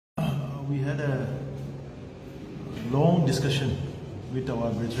we had a long discussion with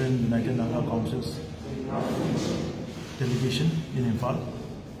our brethren United Naga Council's delegation in Imphal.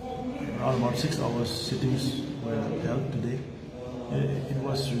 Around about 6 hours sittings were held today. It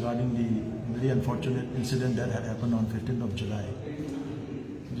was regarding the very unfortunate incident that had happened on 15th of July.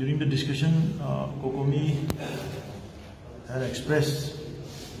 During the discussion, COCOMI had expressed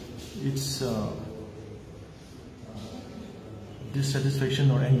its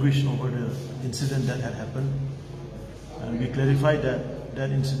dissatisfaction or anguish over the incident that had happened, and we clarified that that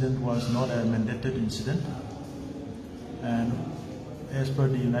incident was not a mandated incident, and as per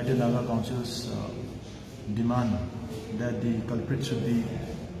the United Naga Council's demand that the culprit should be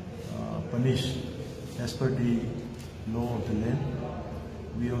punished as per the law of the land,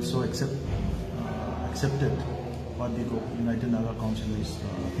 we also accepted what the United Naga Council has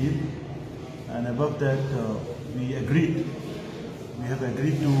appealed, and above that we have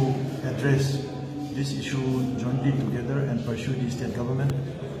agreed to address this issue jointly together and pursue the state government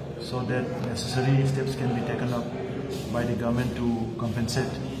so that necessary steps can be taken up by the government to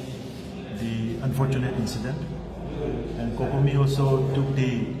compensate the unfortunate incident. And COCOMI also took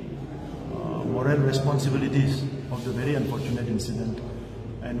the moral responsibilities of the very unfortunate incident,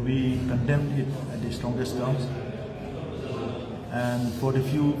 and we condemned it at the strongest terms. And for the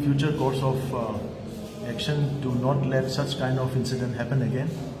future course of action to not let such kind of incident happen again,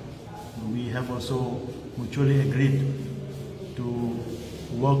 we have also mutually agreed to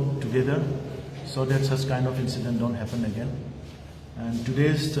work together so that such kind of incident don't happen again. And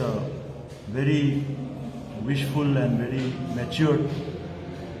today's very wishful and very mature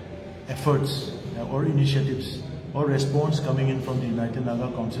efforts or initiatives or response coming in from the United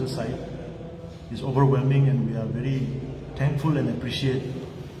Naga Council side is overwhelming, and we are very thankful and appreciate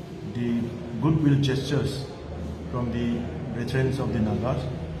the goodwill gestures from the veterans of the Nagas,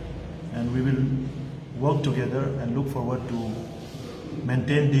 and we will work together and look forward to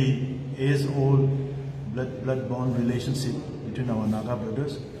maintain the age-old blood-bond relationship between our Naga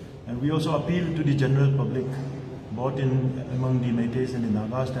brothers. And we also appeal to the general public, both among the Métis and the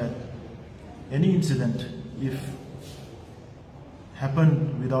Nagas, that any incident, if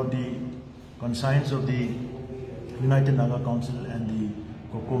happened without the conscience of the United Naga Council and the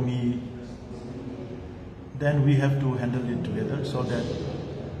COCOMI, then we have to handle it together so that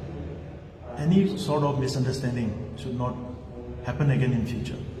any sort of misunderstanding should not happen again in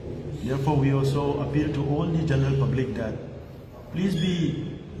future. Therefore, we also appeal to all the general public that please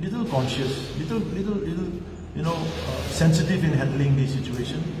be little conscious, little sensitive in handling the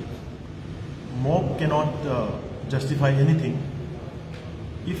situation. Mob cannot justify anything.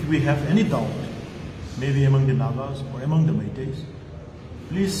 If we have any doubt, maybe among the Nagas or among the Métis,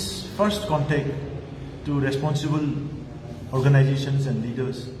 please first contact to responsible organizations and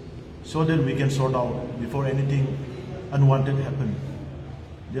leaders so that we can sort out before anything unwanted happen.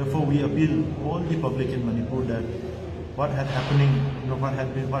 Therefore, we appeal all the public in Manipur that what has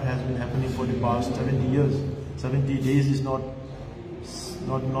been happening for the past 70 years, 70 days is not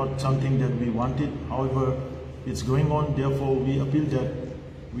something that we wanted. However, it's going on. Therefore, we appeal that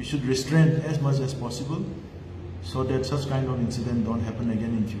we should restrain as much as possible so that such kind of incident don't happen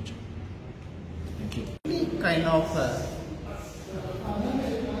again in future. Thank you. Any kind of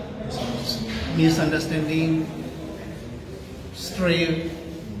misunderstanding, stray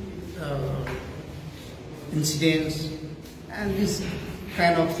incidents, and this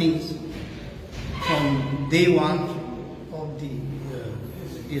kind of things from day one of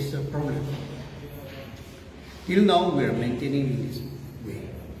this problem. Till now, we are maintaining this way,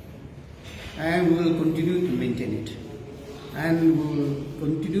 and we will continue to maintain it, and we will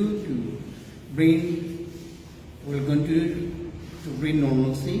continue to bring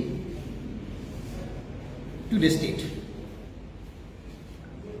normalcy to the state.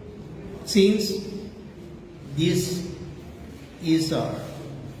 Since this is our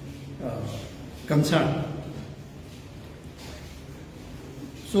concern,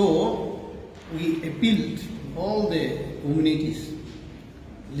 so we appealed all the communities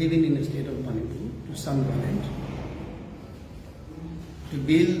living in the state of Manipur to some government to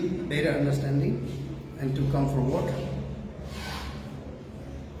build better understanding and to come forward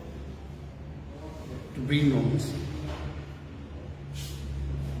to bring normalcy.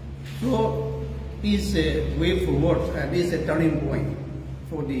 So is a way forward and is a turning point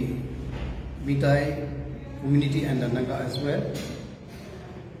for the Métis community and the Naga as well.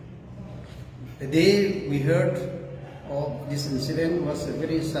 The day we heard of this incident was a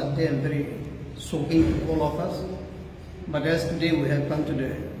very sad day and very shocking to all of us. But as today we have come to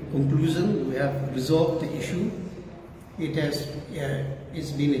the conclusion, we have resolved the issue. It has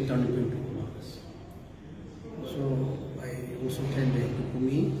it's been a turning point for us. So I also thank the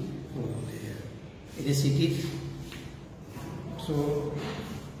COCOMI for the initiative. So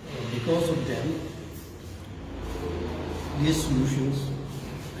because of them, these solutions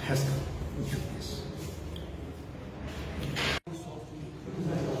has come into place.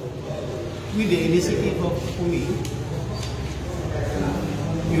 With the initiative of COCOMI,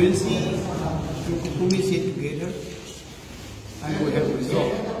 UNC and COCOMI sit together and we have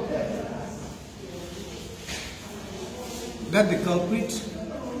resolved that the culprits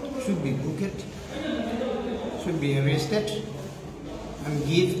should be booked, should be arrested and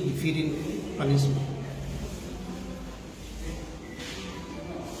give befitting punishment.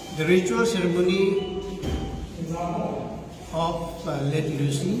 The ritual ceremony of Lady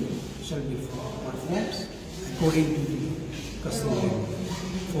Lucy shall be performed according to the custom,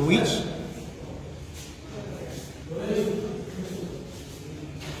 for which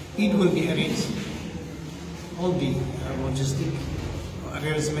it will be arranged. All the logistic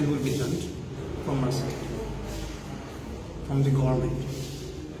arrangement will be done from us, from the government,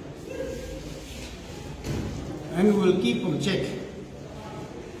 and we will keep on check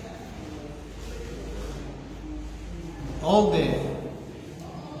all the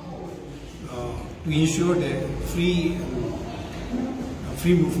to ensure the free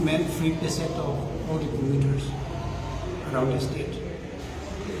movement, free passage of all the commuters around the state,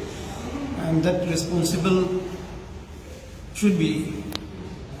 and that responsible should be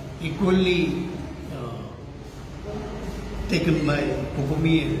equally taken by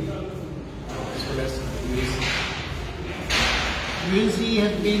COCOMI as well as UNC. UNC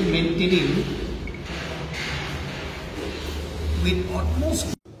has been maintaining with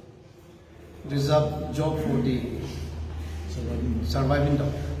utmost reserve job for the surviving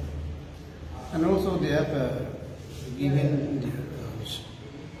doctor, and also they have given the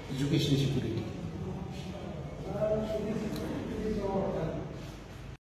education security.